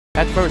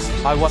At first,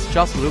 I was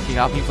just looking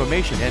up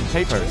information and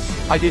papers.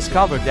 I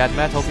discovered that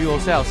metal fuel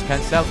cells can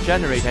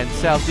self-generate and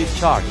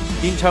self-discharge.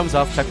 In terms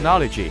of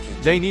technology,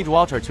 they need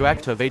water to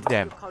activate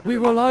them. We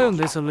rely on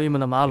this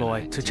aluminum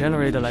alloy to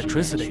generate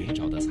electricity.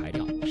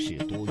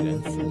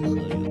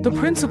 The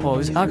principle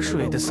is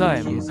actually the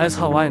same as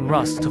how iron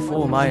rusts to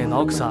form iron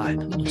oxide.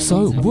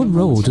 So, what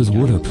role does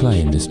water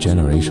play in this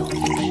generation?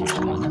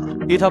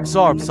 It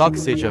absorbs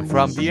oxygen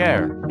from the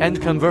air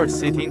and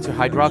converts it into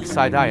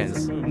hydroxide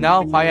ions.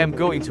 Now I am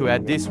going to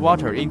add this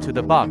water into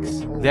the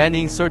box, then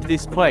insert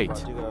this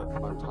plate.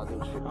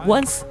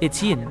 Once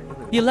it's in,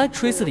 the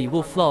electricity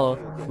will flow,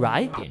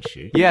 right?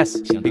 Yes,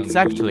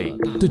 exactly.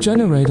 The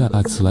generator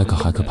acts like a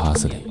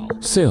high-capacity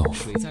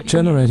self,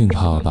 generating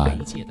power by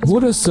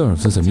water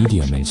serves as a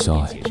medium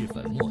inside.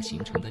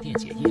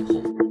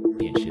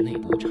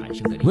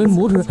 When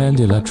water and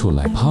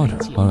electrolyte powder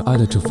are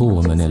added to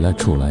form an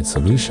electrolyte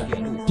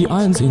solution, the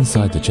ions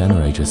inside the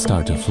generator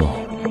start to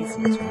flow.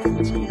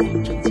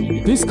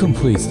 This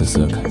completes the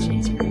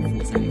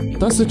circuit,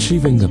 thus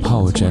achieving the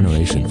power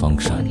generation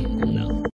function.